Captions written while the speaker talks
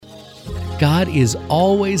God is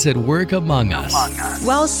always at work among us.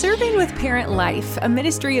 While serving with Parent Life, a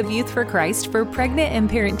ministry of Youth for Christ for pregnant and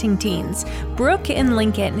parenting teens, Brooke in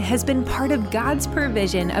Lincoln has been part of God's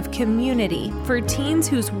provision of community for teens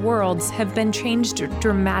whose worlds have been changed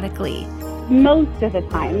dramatically. Most of the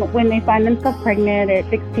time, when they find themselves pregnant at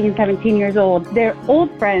 16, 17 years old, their old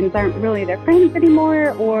friends aren't really their friends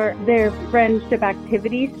anymore, or their friendship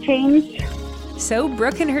activities change. So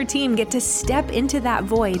Brooke and her team get to step into that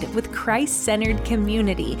void with Christ-centered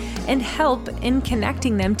community and help in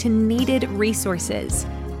connecting them to needed resources.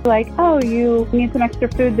 Like, oh, you need some extra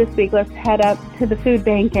food this week. Let's head up to the food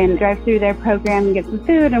bank and drive through their program and get some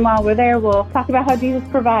food. And while we're there, we'll talk about how Jesus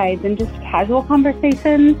provides, and just casual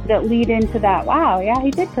conversations that lead into that, wow, yeah, he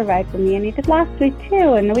did provide for me. And he did last week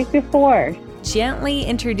too, and the week before. Gently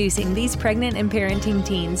introducing these pregnant and parenting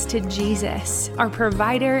teens to Jesus, our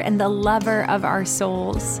provider and the lover of our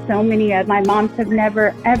souls. So many of my moms have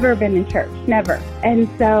never, ever been in church, never. And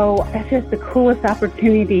so that's just the coolest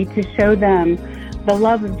opportunity to show them the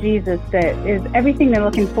love of Jesus that is everything they're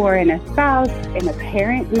looking for in a spouse, in a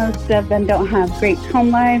parent. Most of them don't have great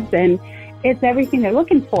home lives, and it's everything they're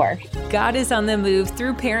looking for. God is on the move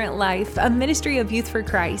through Parent Life, a ministry of Youth for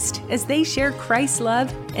Christ, as they share Christ's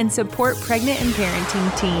love and support pregnant and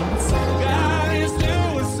parenting teens. God is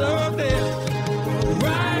doing something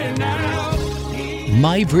right now.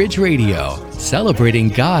 MyBridgeRadio, celebrating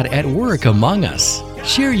God at work among us.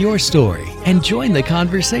 Share your story and join the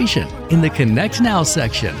conversation in the Connect Now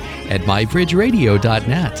section at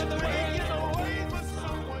mybridgeradio.net.